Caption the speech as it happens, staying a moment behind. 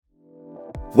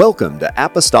Welcome to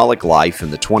Apostolic Life in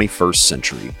the 21st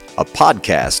Century, a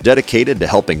podcast dedicated to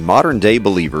helping modern-day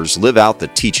believers live out the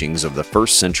teachings of the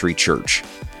first century church.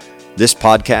 This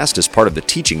podcast is part of the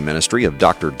teaching ministry of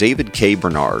Dr. David K.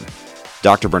 Bernard.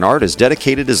 Dr. Bernard has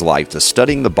dedicated his life to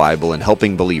studying the Bible and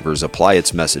helping believers apply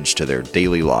its message to their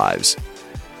daily lives.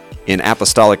 In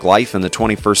Apostolic Life in the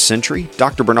 21st Century,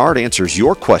 Dr. Bernard answers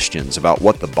your questions about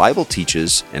what the Bible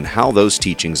teaches and how those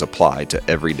teachings apply to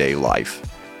everyday life.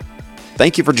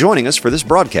 Thank you for joining us for this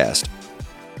broadcast.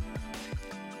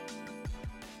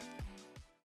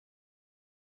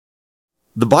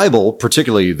 The Bible,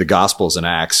 particularly the Gospels and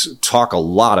Acts, talk a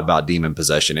lot about demon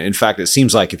possession. In fact, it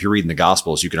seems like if you're reading the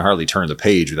Gospels, you can hardly turn the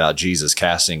page without Jesus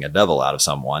casting a devil out of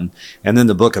someone. And then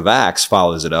the book of Acts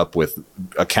follows it up with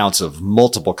accounts of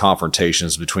multiple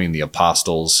confrontations between the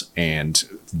apostles and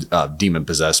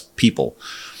demon-possessed people.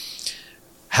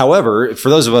 However, for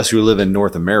those of us who live in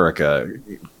North America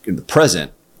in the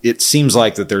present, it seems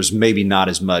like that there's maybe not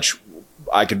as much,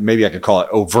 I could call it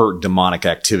overt demonic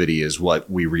activity as what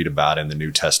we read about in the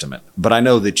New Testament. But I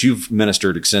know that you've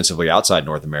ministered extensively outside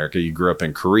North America. You grew up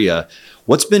in Korea.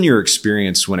 What's been your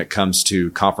experience when it comes to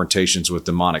confrontations with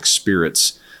demonic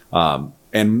spirits?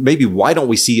 And maybe why don't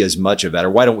we see as much of that, or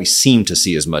why don't we seem to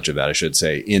see as much of that, I should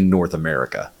say, in North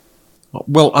America?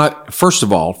 Well, first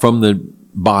of all, from the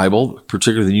Bible,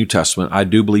 particularly the New Testament, I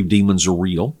do believe demons are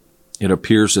real. It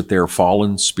appears that they're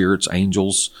fallen spirits,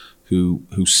 angels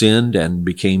who sinned and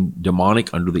became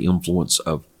demonic under the influence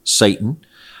of Satan.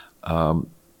 And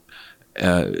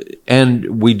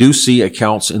we do see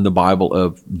accounts in the Bible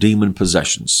of demon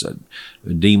possessions.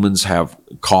 Demons have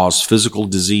caused physical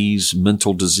disease,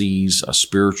 mental disease, a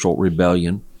spiritual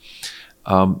rebellion.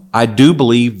 I do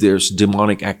believe there's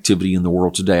demonic activity in the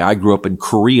world today. I grew up in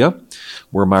Korea,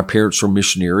 where my parents were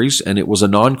missionaries, and it was a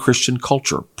non-Christian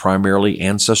culture, primarily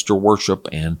ancestor worship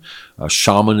and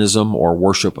shamanism or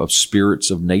worship of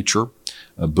spirits of nature,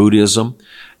 Buddhism.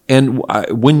 And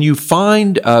when you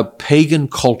find a pagan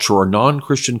culture or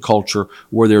non-Christian culture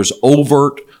where there's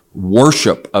overt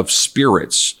worship of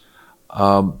spirits,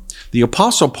 the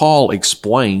Apostle Paul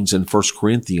explains in 1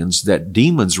 Corinthians that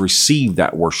demons receive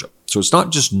that worship. So it's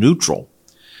not just neutral,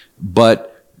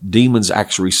 but demons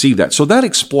actually receive that. So that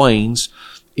explains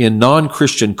in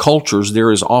non-Christian cultures, there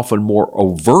is often more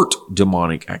overt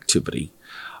demonic activity.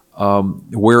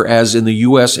 Whereas in the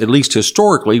U.S., at least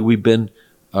historically, we've been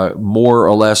more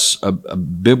or less a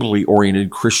biblically oriented,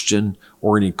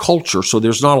 Christian-oriented culture. So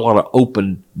there's not a lot of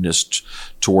openness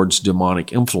towards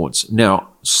demonic influence. Now,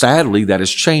 sadly, that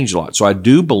has changed a lot. So I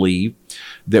do believe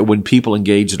that when people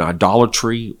engage in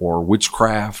idolatry or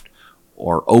witchcraft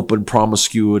or open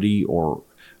promiscuity or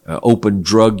open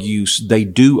drug use, they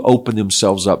do open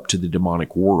themselves up to the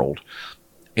demonic world.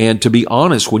 And to be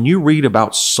honest, when you read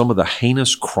about some of the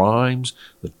heinous crimes,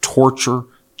 the torture,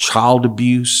 child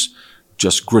abuse,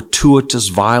 just gratuitous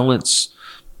violence,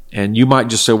 and you might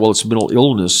just say, well, it's mental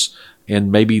illness,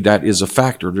 and maybe that is a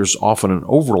factor. There's often an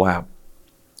overlap.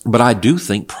 But I do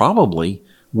think probably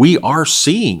we are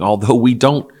seeing, although we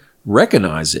don't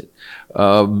recognize it,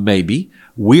 maybe,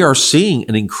 we are seeing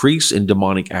an increase in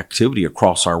demonic activity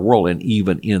across our world and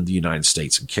even in the United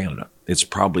States and Canada. It's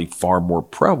probably far more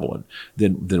prevalent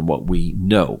than what we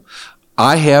know.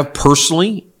 I have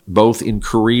personally, both in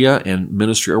Korea and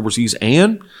ministry overseas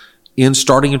and in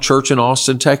starting a church in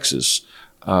Austin, Texas,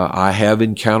 I have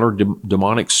encountered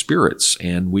demonic spirits,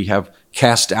 and we have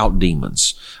cast out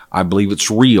demons. I believe it's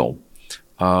real.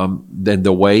 Then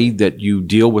the way that you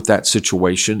deal with that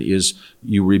situation is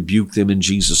you rebuke them in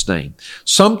Jesus' name.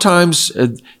 Sometimes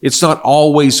it's not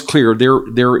always clear.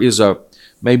 There is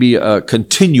maybe a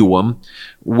continuum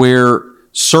where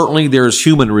certainly there's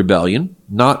human rebellion.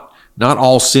 Not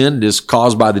all sin is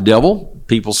caused by the devil.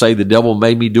 People say the devil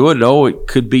made me do it. No, it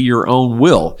could be your own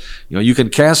will. You can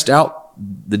cast out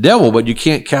the devil, but you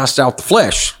can't cast out the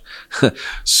flesh.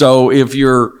 So if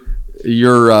your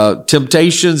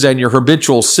temptations and your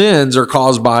habitual sins are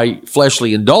caused by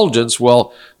fleshly indulgence,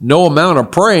 well, no amount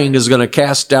of praying is going to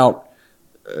cast out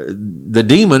the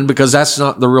demon, because that's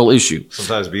not the real issue.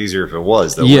 Sometimes it'd be easier if it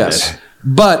was, though. Yes.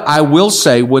 But I will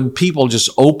say, when people just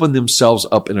open themselves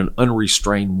up in an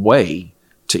unrestrained way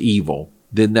to evil,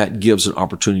 then that gives an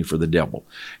opportunity for the devil.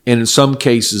 And in some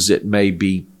cases, it may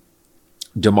be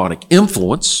demonic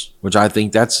influence, which I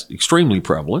think that's extremely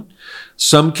prevalent.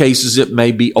 Some cases it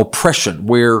may be oppression,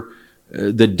 where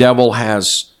the devil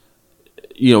has,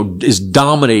 is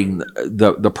dominating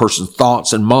the person's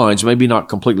thoughts and minds, maybe not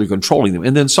completely controlling them.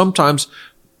 And then sometimes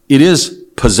it is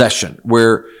possession,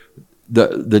 where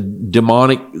the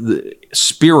demonic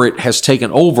spirit has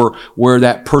taken over where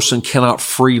that person cannot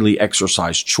freely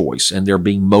exercise choice and they're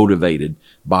being motivated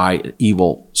by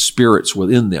evil spirits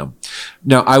within them.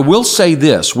 Now, I will say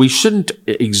this, we shouldn't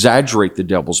exaggerate the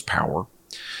devil's power,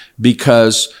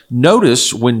 because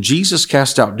notice when Jesus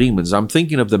cast out demons, I'm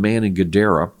thinking of the man in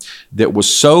Gadara that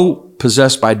was so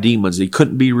possessed by demons that he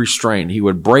couldn't be restrained. He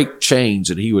would break chains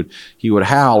and he would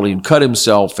howl and cut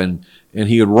himself and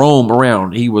he would roam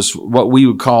around. He was what we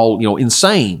would call,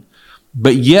 insane.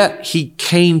 But yet he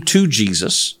came to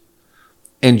Jesus,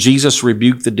 and Jesus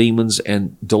rebuked the demons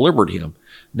and delivered him.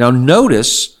 Now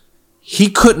notice, he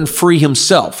couldn't free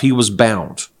himself. He was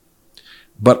bound.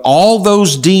 But all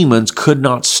those demons could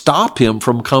not stop him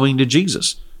from coming to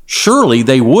Jesus. Surely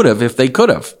they would have if they could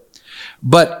have.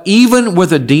 But even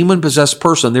with a demon-possessed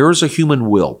person, there is a human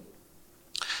will.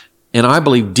 And I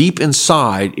believe deep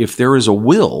inside, if there is a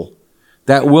will,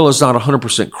 that will is not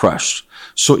 100% crushed.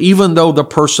 So even though the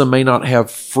person may not have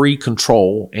free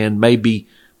control and may be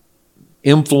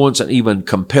influenced and even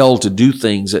compelled to do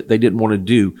things that they didn't want to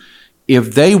do,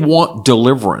 if they want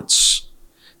deliverance,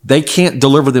 they can't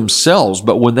deliver themselves.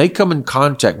 But when they come in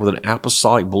contact with an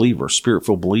apostolic believer,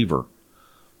 spirit-filled believer,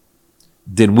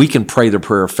 then we can pray the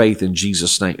prayer of faith in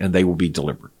Jesus' name and they will be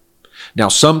delivered. Now,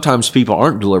 sometimes people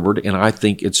aren't delivered, and I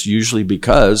think it's usually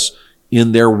because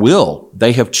in their will,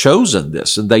 they have chosen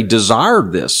this and they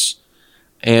desired this.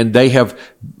 And they have,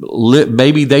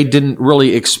 maybe they didn't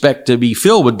really expect to be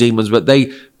filled with demons, but they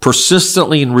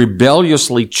persistently and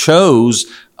rebelliously chose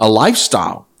a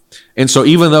lifestyle. And so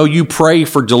even though you pray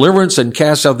for deliverance and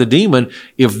cast out the demon,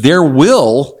 if their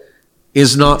will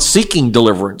is not seeking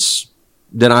deliverance,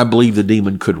 then I believe the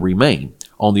demon could remain.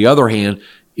 On the other hand,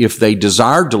 if they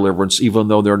desire deliverance, even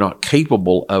though they're not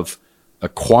capable of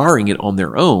acquiring it on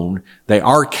their own, they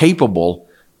are capable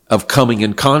of coming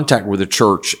in contact with the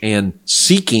church and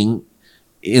seeking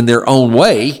in their own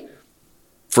way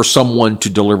for someone to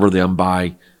deliver them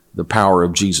by the power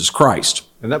of Jesus Christ.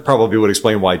 And that probably would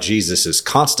explain why Jesus is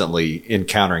constantly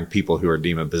encountering people who are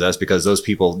demon-possessed, because those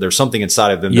people, there's something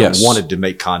inside of them that wanted to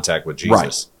make contact with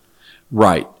Jesus.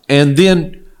 Right. And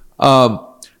then,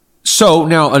 so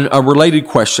now a related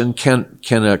question, can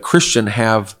a Christian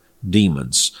have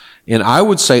demons? And I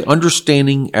would say,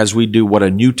 understanding as we do what a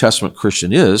New Testament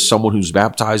Christian is, someone who's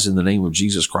baptized in the name of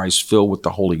Jesus Christ, filled with the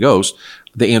Holy Ghost,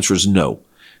 the answer is no.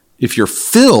 If you're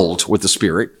filled with the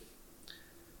Spirit,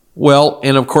 well,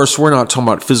 and of course, we're not talking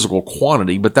about physical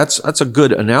quantity, but that's a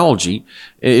good analogy.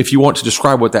 If you want to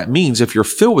describe what that means, if you're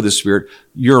filled with the Spirit,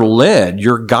 you're led,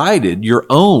 you're guided, you're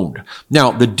owned.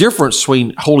 Now, the difference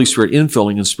between Holy Spirit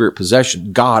infilling and Spirit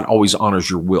possession, God always honors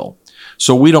your will.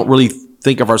 So we don't really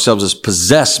think of ourselves as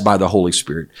possessed by the Holy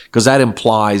Spirit, because that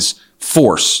implies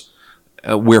force.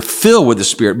 We're filled with the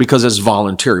Spirit because it's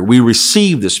voluntary. We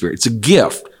receive the Spirit. It's a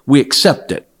gift. We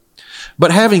accept it.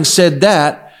 But having said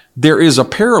that, there is a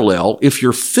parallel if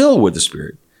you're filled with the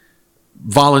Spirit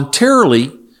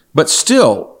voluntarily, but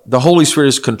still the Holy Spirit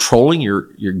is controlling,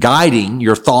 you're guiding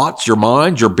your thoughts, your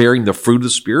mind, you're bearing the fruit of the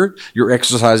Spirit, you're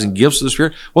exercising gifts of the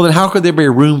Spirit. Well, then how could there be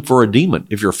room for a demon?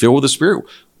 If you're filled with the Spirit,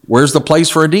 where's the place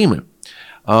for a demon?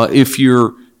 If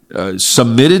you're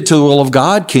submitted to the will of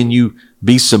God, can you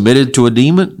be submitted to a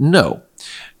demon? No.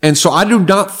 And so I do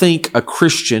not think a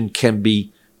Christian can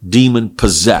be demon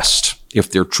possessed if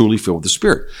they're truly filled with the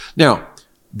Spirit. Now,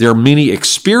 there are many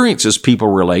experiences people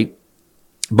relate,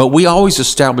 but we always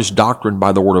establish doctrine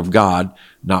by the Word of God,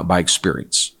 not by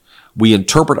experience. We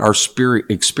interpret our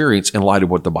experience in light of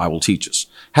what the Bible teaches.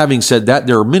 Having said that,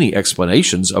 there are many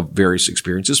explanations of various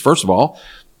experiences. First of all,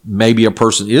 maybe a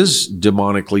person is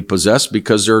demonically possessed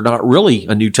because they're not really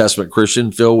a New Testament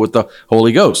Christian filled with the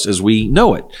Holy Ghost as we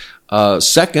know it.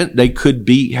 Second, they could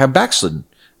have backslidden.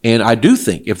 And I do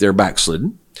think if they're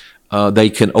backslidden, they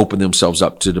can open themselves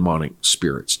up to demonic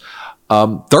spirits.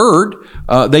 Third,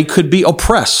 they could be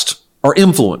oppressed or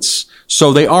influenced.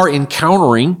 So they are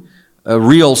encountering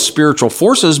real spiritual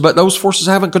forces, but those forces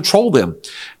haven't controlled them.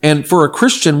 And for a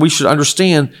Christian, we should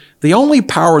understand the only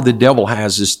power the devil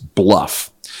has is bluff.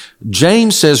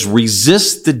 James says,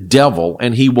 resist the devil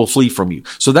and he will flee from you.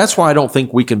 So that's why I don't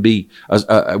think we can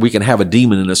have a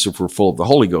demon in us if we're full of the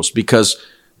Holy Ghost, because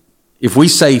if we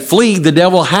say flee, the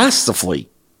devil has to flee.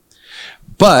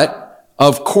 But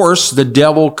of course, the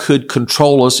devil could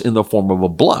control us in the form of a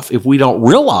bluff if we don't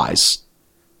realize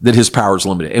that his power is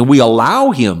limited and we allow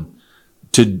him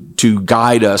to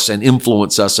guide us and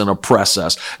influence us and oppress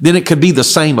us. Then it could be the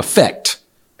same effect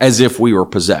as if we were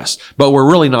possessed, but we're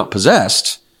really not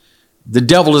possessed. The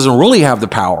devil doesn't really have the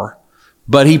power,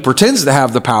 but he pretends to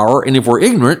have the power. And if we're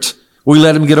ignorant, we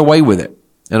let him get away with it.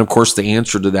 And of course, the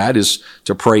answer to that is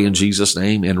to pray in Jesus'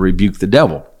 name and rebuke the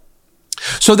devil.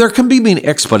 So there can be many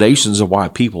explanations of why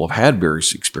people have had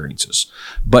various experiences.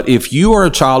 But if you are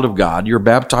a child of God, you're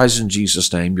baptized in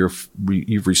Jesus' name,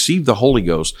 you've received the Holy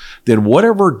Ghost, then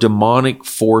whatever demonic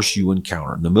force you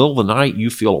encounter, in the middle of the night,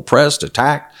 you feel oppressed,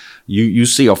 attacked, you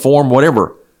see a form,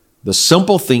 whatever, the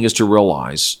simple thing is to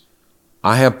realize,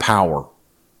 I have power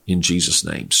in Jesus'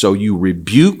 name. So you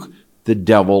rebuke the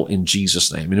devil in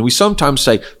Jesus' name. And we sometimes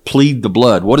say, plead the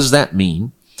blood. What does that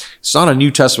mean? It's not a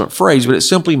New Testament phrase, but it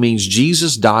simply means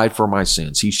Jesus died for my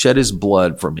sins. He shed his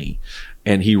blood for me,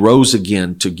 and he rose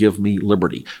again to give me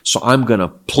liberty. So I'm going to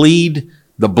plead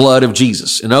the blood of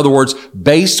Jesus. In other words,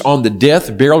 based on the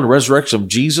death, burial, and resurrection of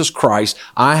Jesus Christ,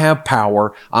 I have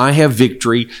power. I have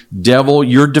victory. Devil,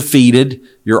 you're defeated.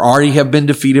 You already have been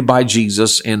defeated by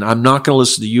Jesus, and I'm not going to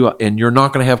listen to you, and you're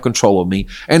not going to have control of me.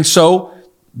 And so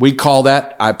we call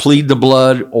that, I plead the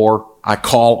blood, or I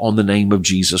call on the name of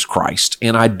Jesus Christ.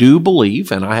 And I do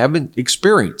believe, and I haven't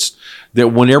experienced, that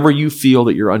whenever you feel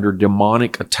that you're under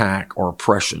demonic attack or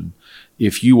oppression,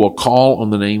 if you will call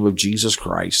on the name of Jesus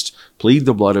Christ, plead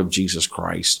the blood of Jesus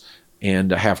Christ,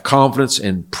 and have confidence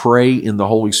and pray in the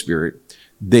Holy Spirit,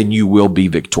 then you will be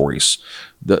victorious.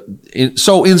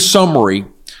 So in summary,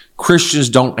 Christians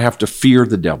don't have to fear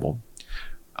the devil.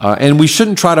 And we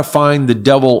shouldn't try to find the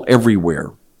devil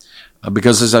everywhere.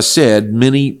 Because as I said,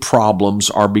 many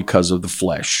problems are because of the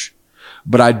flesh.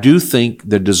 But I do think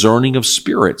the discerning of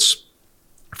spirits,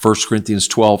 1 Corinthians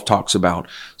 12 talks about,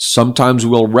 sometimes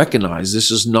we'll recognize this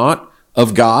is not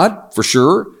of God, for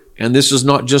sure, and this is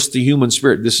not just the human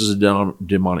spirit. This is a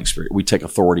demonic spirit. We take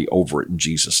authority over it in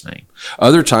Jesus' name.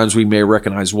 Other times we may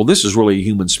recognize, well, this is really a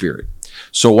human spirit.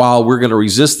 So while we're going to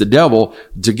resist the devil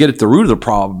to get at the root of the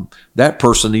problem, that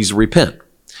person needs to repent.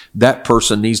 That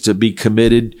person needs to be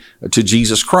committed to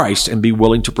Jesus Christ and be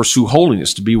willing to pursue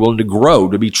holiness, to be willing to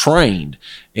grow, to be trained,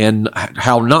 and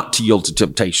how not to yield to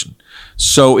temptation.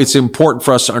 So it's important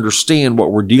for us to understand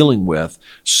what we're dealing with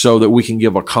so that we can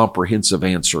give a comprehensive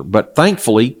answer. But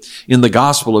thankfully, in the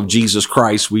gospel of Jesus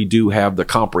Christ, we do have the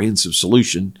comprehensive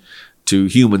solution to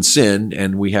human sin,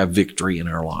 and we have victory in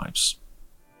our lives.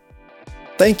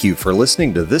 Thank you for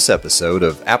listening to this episode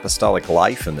of Apostolic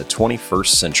Life in the 21st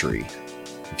Century.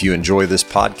 If you enjoy this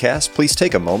podcast, please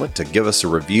take a moment to give us a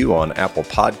review on Apple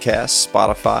Podcasts,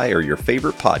 Spotify, or your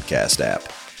favorite podcast app.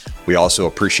 We also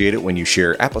appreciate it when you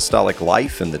share Apostolic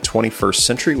Life in the 21st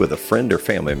Century with a friend or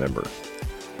family member.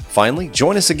 Finally,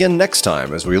 join us again next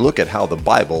time as we look at how the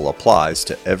Bible applies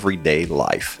to everyday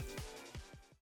life.